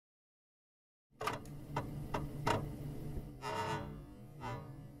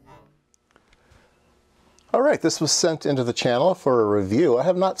All right, this was sent into the channel for a review. I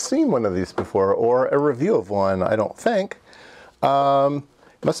have not seen one of these before, or a review of one, I don't think.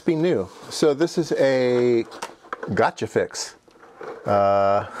 Must be new. So this is a Gochifix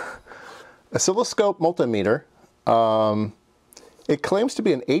oscilloscope multimeter. It claims to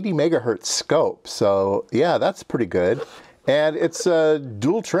be an 80 megahertz scope, so yeah, that's pretty good. And it's a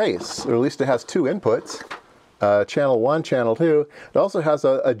dual trace, or at least it has two inputs. Channel 1, channel 2. It also has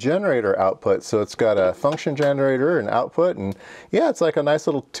a generator output, so it's got a function generator and output, and yeah, it's like a nice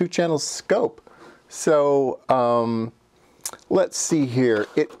little two-channel scope. So let's see here.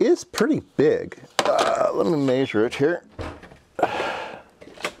 It is pretty big. Let me measure it here.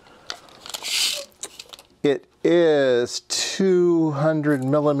 It is 200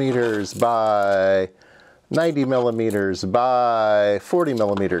 millimeters by 90 millimeters by 40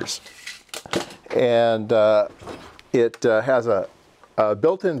 millimeters. And it has a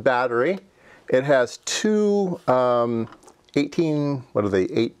built-in battery. It has two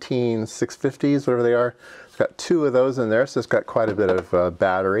 18650s, whatever they are. It's got two of those in there, so it's got quite a bit of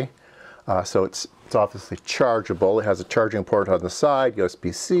battery. So it's obviously chargeable. It has a charging port on the side,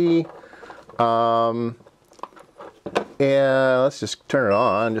 USB-C. And let's just turn it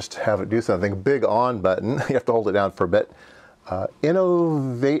on, just to have it do something. Big on button. You have to hold it down for a bit.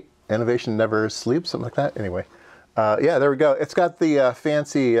 Innovation never sleeps, something like that. Anyway, yeah, there we go. It's got the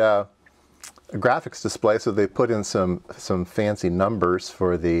fancy graphics display, so they put in some fancy numbers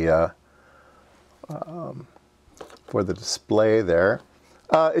for the display there.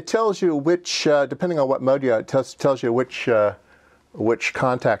 It tells you which, depending on what mode you're at, it tells you which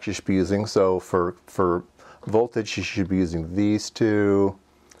contacts you should be using. So for voltage, you should be using these two,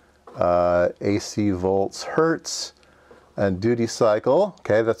 AC volts, hertz, and duty cycle.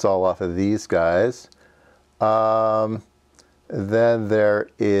 Okay, that's all off of these guys. Then there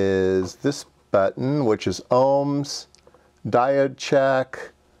is this button, which is ohms, diode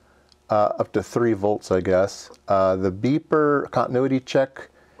check, up to 3 volts, I guess. The beeper, continuity check,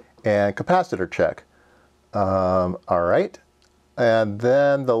 and capacitor check. All right. And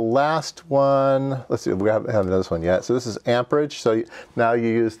then the last one, let's see, we haven't done this one yet. So this is amperage. So now you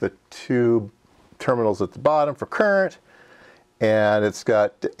use the two terminals at the bottom for current. And it's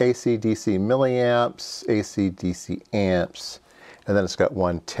got AC/DC milliamps, AC/DC amps, and then it's got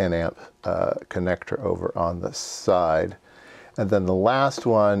one 10 amp connector over on the side. And then the last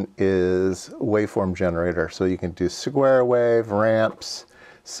one is waveform generator. So you can do square wave, ramps,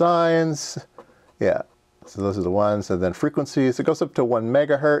 sines. Yeah, so those are the ones. And then frequencies, it goes up to 1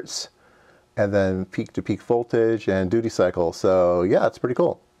 megahertz, and then peak to peak voltage and duty cycle. So yeah, it's pretty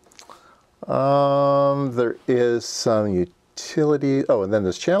cool. There is some utility. Oh, and then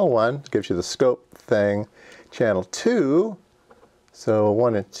there's channel 1, gives you the scope thing. Channel 2, so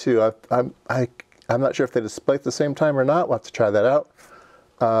 1 and 2. I'm not sure if they display at the same time or not. We'll have to try that out.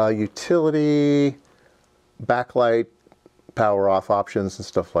 Utility, backlight, power off options and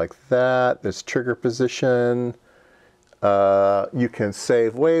stuff like that. There's trigger position. You can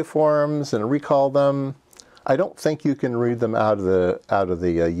save waveforms and recall them. I don't think you can read them out of the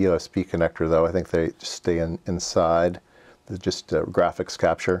USB connector though. I think they just stay inside. They're just graphics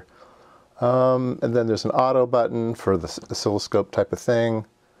capture. And then there's an auto button for the oscilloscope type of thing.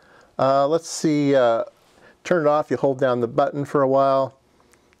 Let's see, turn it off. You hold down the button for a while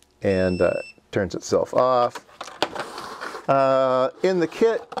and it turns itself off. In the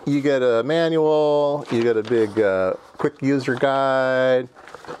kit, you get a manual, you get a big quick user guide.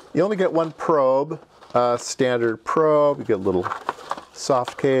 You only get one probe, standard probe. You get a little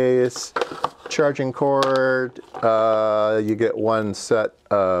soft case, charging cord. You get one set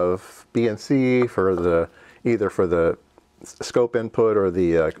of BNC for either for the scope input or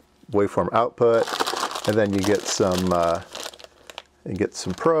the waveform output, and then you get some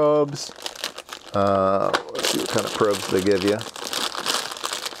probes. Let's see what kind of probes they give you.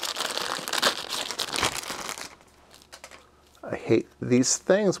 I hate these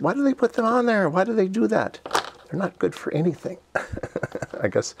things. Why do they put them on there? Why do they do that? They're not good for anything. I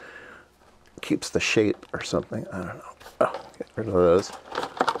guess it keeps the shape or something. I don't know. Oh, get rid of those.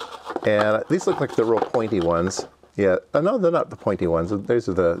 And these look like the real pointy ones. Yeah, no, they're not the pointy ones. Those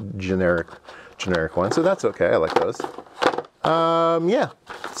are the generic ones. So that's okay. I like those. Yeah.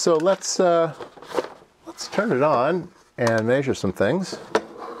 So let's turn it on and measure some things.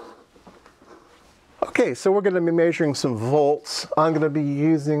 Okay, so we're going to be measuring some volts. I'm going to be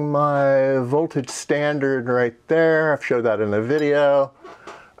using my voltage standard right there. I've showed that in a video.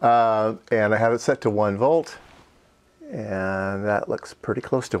 And I have it set to 1 volt. And that looks pretty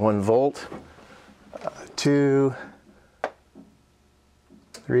close to 1 volt. 2,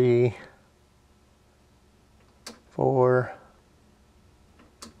 3, 4,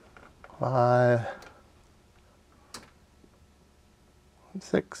 5,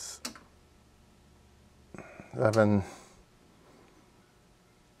 6, 7,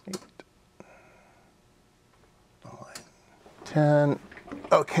 8, 9, 10.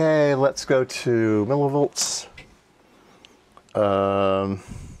 Okay, let's go to millivolts.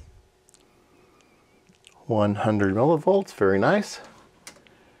 100 millivolts, very nice.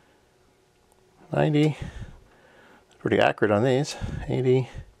 90, pretty accurate on these. 80,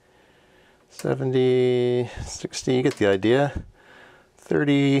 70, 60, you get the idea.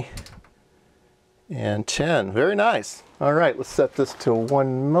 30, and 10, very nice. All right, let's set this to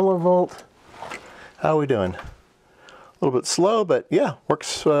 1 millivolt. How are we doing? A little bit slow, but yeah,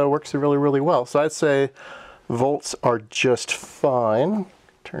 works really, really well. So I'd say volts are just fine.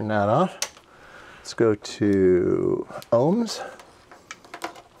 Turn that off. Let's go to ohms.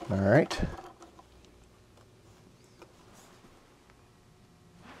 All right.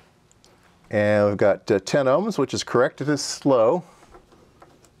 And we've got 10 ohms, which is correct. It is slow.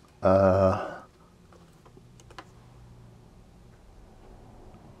 Yeah,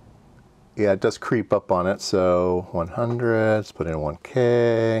 it does creep up on it. So 100, let's put in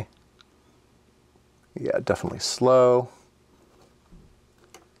 1K. Yeah, definitely slow.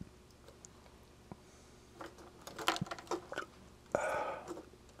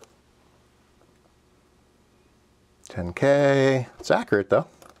 $10K, it's accurate though.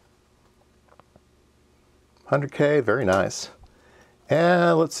 100K, very nice.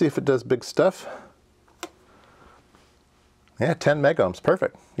 And let's see if it does big stuff. Yeah, 10 megohms,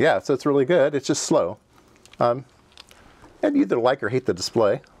 perfect. Yeah, so it's really good. It's just slow. And you either like or hate the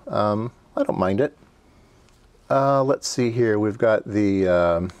display. I don't mind it. Let's see here. We've got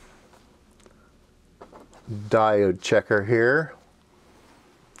the diode checker here.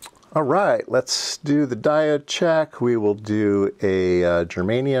 All right, let's do the diode check. We will do a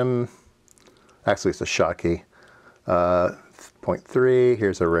germanium. Actually, it's a Schottky. 0.3.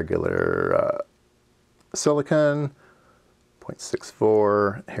 Here's a regular silicon.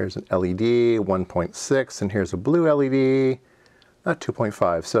 0.64. Here's an LED. 1.6. And here's a blue LED.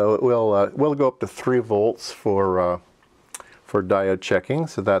 2.5. So it will go up to 3 volts for diode checking.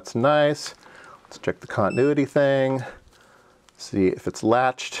 So that's nice. Let's check the continuity thing. See if it's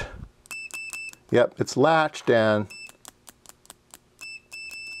latched. Yep, it's latched, and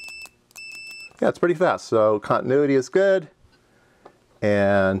yeah, it's pretty fast. So continuity is good.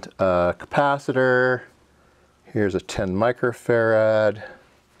 And capacitor, here's a 10 microfarad.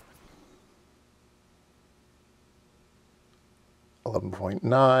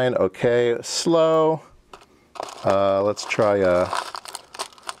 11.9, okay, slow. Let's try a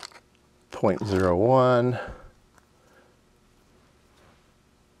 0.01.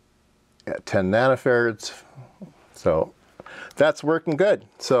 Yeah, 10 nanofarads. So that's working good.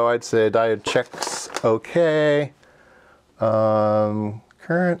 So I'd say diode checks okay.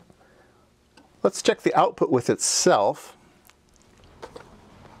 Current. Let's check the output with itself.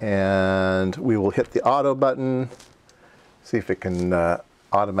 And we will hit the auto button. See if it can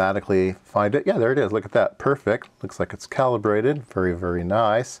automatically find it. Yeah, there it is. Look at that. Perfect. Looks like it's calibrated. Very, very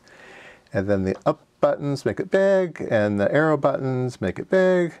nice. And then the up buttons make it big, and the arrow buttons make it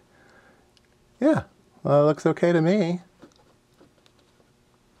big. Yeah, well, it looks okay to me.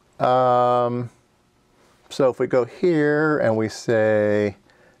 So if we go here and we say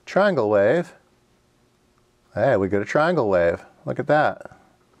triangle wave, hey, we get a triangle wave. Look at that.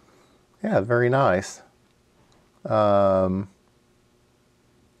 Yeah, very nice. A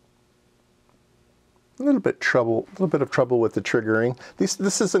little bit of trouble with the triggering.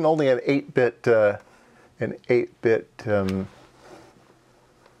 This isn't only an 8-bit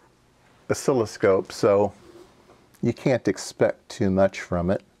oscilloscope, so you can't expect too much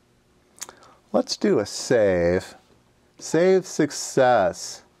from it. Let's do a save. Save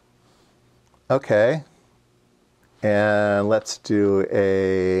success. Okay. And let's do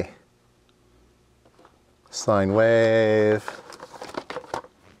a sine wave.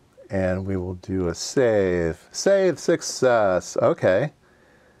 And we will do a save. Save success. Okay.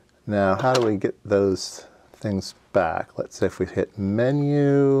 Now, how do we get those things back? Let's say if we hit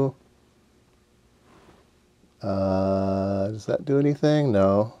menu. Does that do anything?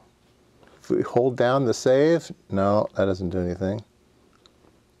 No. If we hold down the save, no, that doesn't do anything.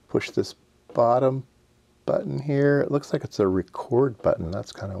 Push this bottom button here. It looks like it's a record button.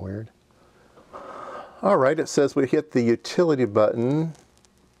 That's kind of weird. All right, it says we hit the utility button.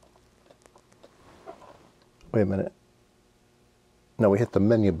 Wait a minute. No, we hit the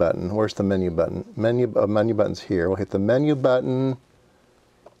menu button. Where's the menu button? Menu button's here. We'll hit the menu button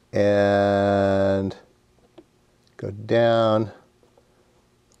and Go down,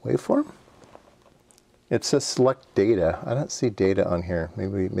 waveform. It says select data. I don't see data on here.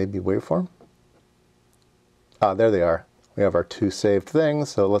 Maybe waveform? Ah, there they are. We have our two saved things.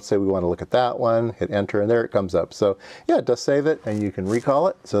 So let's say we want to look at that one, hit enter, and there it comes up. So yeah, it does save it, and you can recall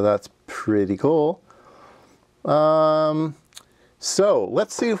it. So that's pretty cool. So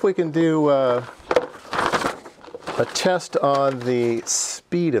let's see if we can do a test on the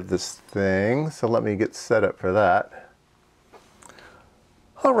speed of this thing. So let me get set up for that.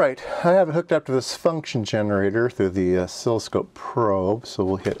 All right, I have it hooked up to this function generator through the oscilloscope probe. So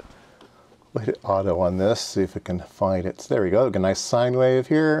we'll hit auto on this, see if it can find it. So there we go, a nice sine wave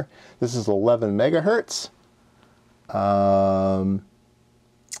here. This is 11 megahertz.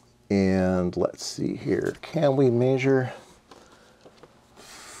 And let's see here, can we measure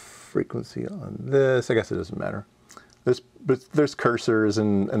frequency on this? I guess it doesn't matter. There's cursors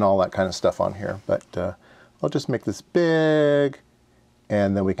and all that kind of stuff on here, but I'll just make this big,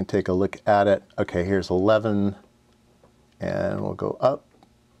 and then we can take a look at it. Okay, here's 11, and we'll go up.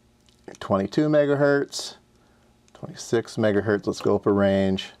 22 megahertz, 26 megahertz. Let's go up a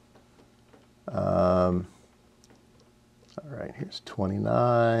range. All right, here's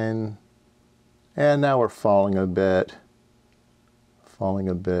 29, and now we're falling a bit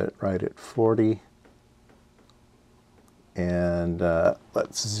right at 40. And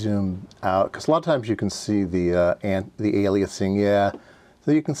let's zoom out, because a lot of times you can see the aliasing, yeah.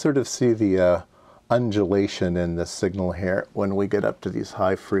 So you can sort of see the undulation in the signal here when we get up to these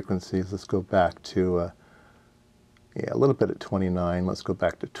high frequencies. Let's go back to, yeah, a little bit at 29. Let's go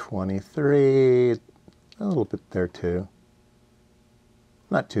back to 23, a little bit there too.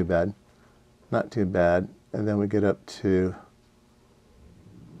 Not too bad, not too bad. And then we get up to,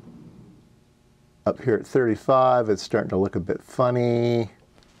 up here at 35, it's starting to look a bit funny.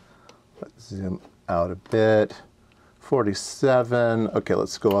 Let's zoom out a bit. 47, okay,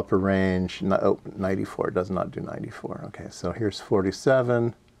 let's go up a range. Oh, 94, it does not do 94. Okay, so here's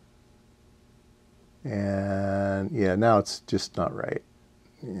 47. And yeah, now it's just not right.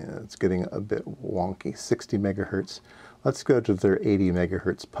 Yeah, it's getting a bit wonky. 60 megahertz. Let's go to their 80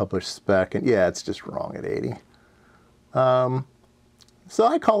 megahertz published spec. And yeah, it's just wrong at 80. So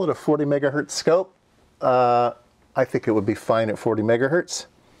I call it a 40 megahertz scope. I think it would be fine at 40 megahertz.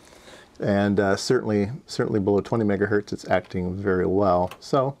 And certainly below 20 megahertz, it's acting very well.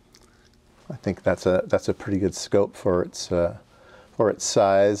 So I think that's a pretty good scope for its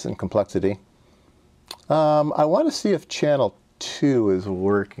size and complexity. I want to see if channel 2 is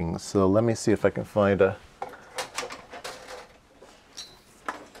working. So let me see if I can find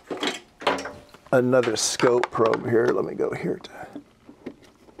another scope probe here. Let me go here to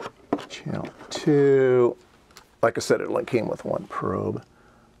channel 2. Like I said, it only came with one probe.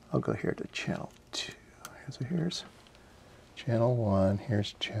 I'll go here to channel 2. So here's channel 1,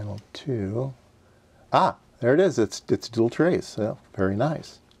 here's channel 2. Ah, there it is. It's dual trace. So very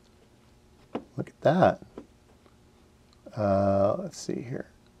nice. Look at that. Let's see here.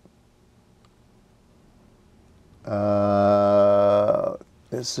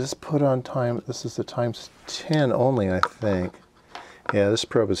 Is this put on time? This is the times 10 only, I think. Yeah, this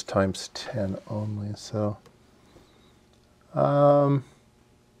probe is times 10 only. So, let's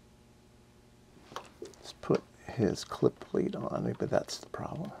put his clip lead on. Maybe that's the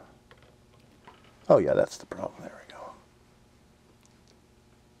problem. Oh yeah, that's the problem. There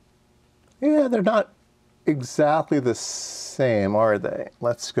we go. Yeah, they're not exactly the same, are they?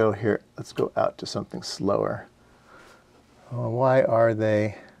 Let's go here. Let's go out to something slower. Why are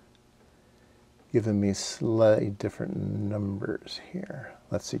they giving me slightly different numbers here?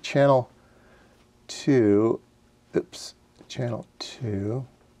 Let's see, channel 2, oops, channel 2,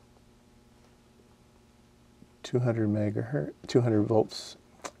 200 megahertz, 200 volts,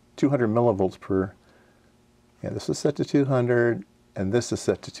 200 millivolts per, yeah, this is set to 200, and this is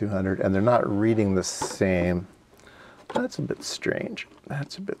set to 200, and they're not reading the same. That's a bit strange.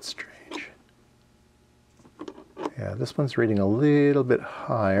 That's a bit strange. Yeah, this one's reading a little bit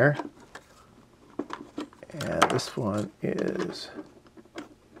higher. And this one is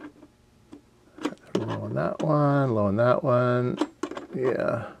low on that one, low on that one.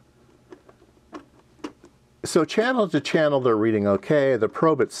 Yeah. So channel to channel, they're reading okay. The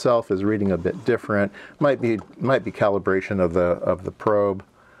probe itself is reading a bit different. Might be calibration of the probe.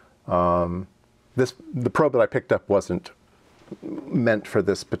 The probe that I picked up wasn't meant for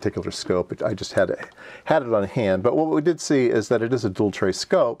this particular scope. I just had it on hand. But what we did see is that it is a dual trace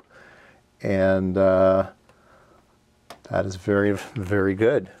scope, and that is very, very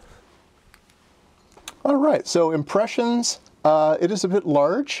good. All right, so impressions. It is a bit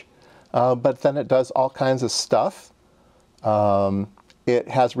large, but then it does all kinds of stuff. It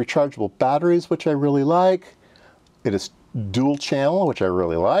has rechargeable batteries, which I really like. It is dual channel, which I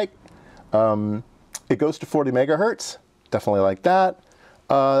really like. It goes to 40 megahertz, definitely like that.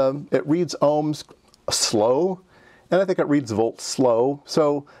 It reads ohms slow, and I think it reads volts slow.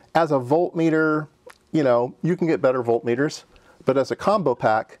 So as a voltmeter, you know, you can get better voltmeters, but as a combo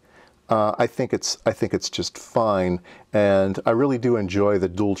pack, I think it's just fine, and I really do enjoy the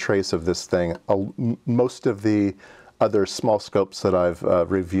dual trace of this thing. Most of the other small scopes that I've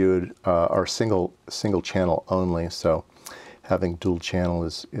reviewed are single channel only, so having dual channel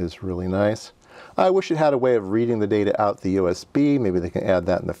is really nice. I wish it had a way of reading the data out the USB. Maybe they can add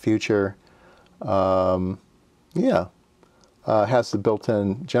that in the future. Yeah, has the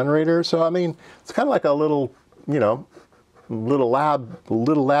built-in generator. So I mean, it's kind of like a little, you know, little lab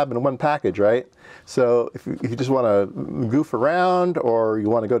in one package, right? So if you just want to goof around, or you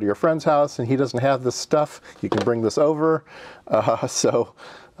want to go to your friend's house and he doesn't have this stuff, you can bring this over. Yeah,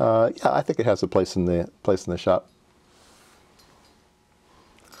 I think it has a place in the shop.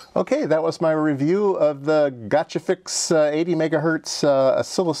 Okay, that was my review of the Gochifix 80 megahertz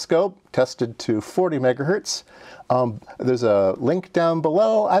oscilloscope, tested to 40 megahertz. There's a link down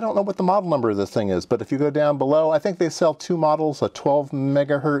below. I don't know what the model number of this thing is, but if you go down below, I think they sell two models, a 12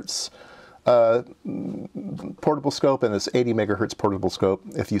 megahertz portable scope and this 80 megahertz portable scope,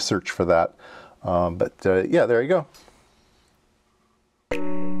 if you search for that. Yeah, there you go.